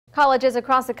Colleges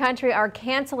across the country are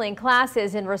canceling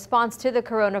classes in response to the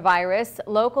coronavirus.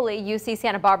 Locally, UC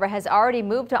Santa Barbara has already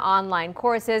moved to online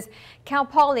courses. Cal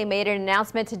Poly made an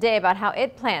announcement today about how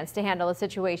it plans to handle the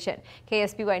situation.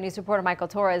 KSBY News reporter Michael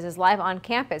Torres is live on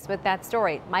campus with that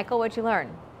story. Michael, what'd you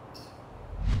learn?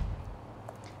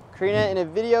 Karina, in a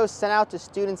video sent out to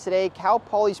students today, Cal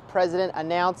Poly's president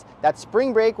announced that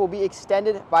spring break will be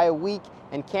extended by a week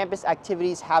and campus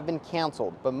activities have been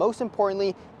canceled. But most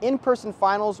importantly, in-person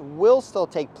finals will still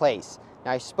take place.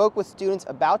 Now, I spoke with students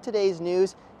about today's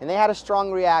news and they had a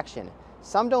strong reaction.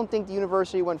 Some don't think the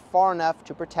university went far enough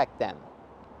to protect them.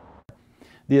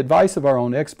 The advice of our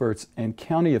own experts and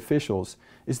county officials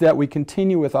is that we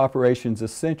continue with operations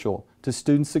essential to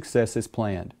student success as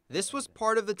planned. This was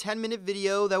part of the 10-minute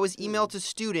video that was emailed to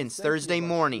students Thursday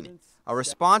morning. A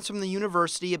response from the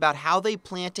university about how they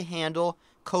plan to handle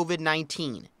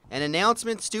COVID-19. An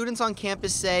announcement students on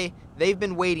campus say they've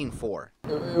been waiting for.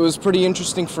 It was pretty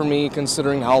interesting for me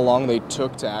considering how long they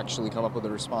took to actually come up with a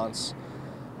response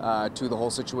to the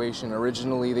whole situation.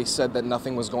 Originally they said that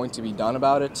nothing was going to be done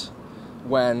about it,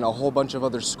 when a whole bunch of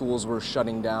other schools were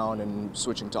shutting down and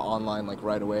switching to online like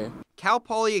right away. Cal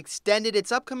Poly extended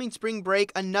its upcoming spring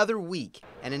break another week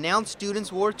and announced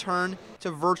students will return to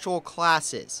virtual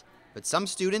classes. But some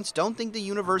students don't think the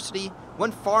university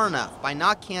went far enough by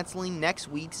not canceling next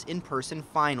week's in-person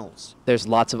finals. There's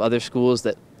lots of other schools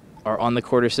that are on the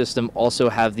quarter system also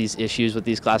have these issues with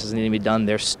these classes needing to be done.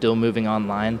 They're still moving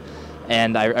online.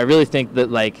 And I really think that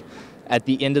at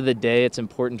the end of the day, it's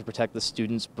important to protect the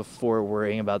students before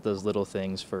worrying about those little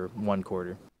things for one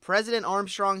quarter. President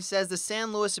Armstrong says the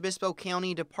San Luis Obispo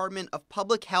County Department of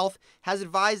Public Health has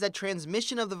advised that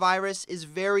transmission of the virus is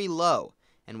very low.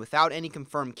 And without any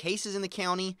confirmed cases in the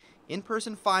county,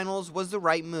 in-person finals was the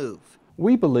right move.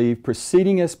 We believe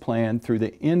proceeding as planned through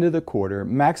the end of the quarter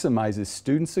maximizes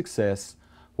student success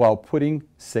while putting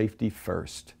safety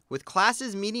first. With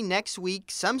classes meeting next week,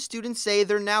 some students say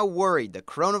they're now worried the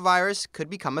coronavirus could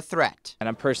become a threat. And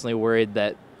I'm personally worried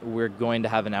that we're going to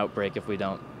have an outbreak if we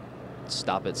don't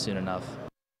stop it soon enough.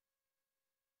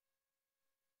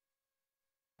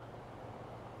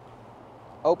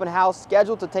 Open house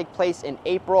scheduled to take place in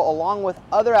April, along with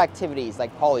other activities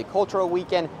like Polycultural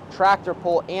Weekend, Tractor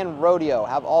Pull, and Rodeo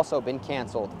have also been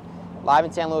canceled. Live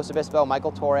in San Luis Obispo,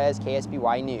 Michael Torres,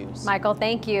 KSBY News. Michael,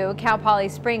 thank you. Cal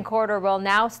Poly's spring quarter will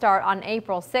now start on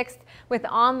April 6th with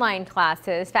online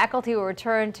classes. Faculty will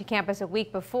return to campus a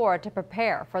week before to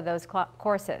prepare for those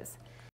courses.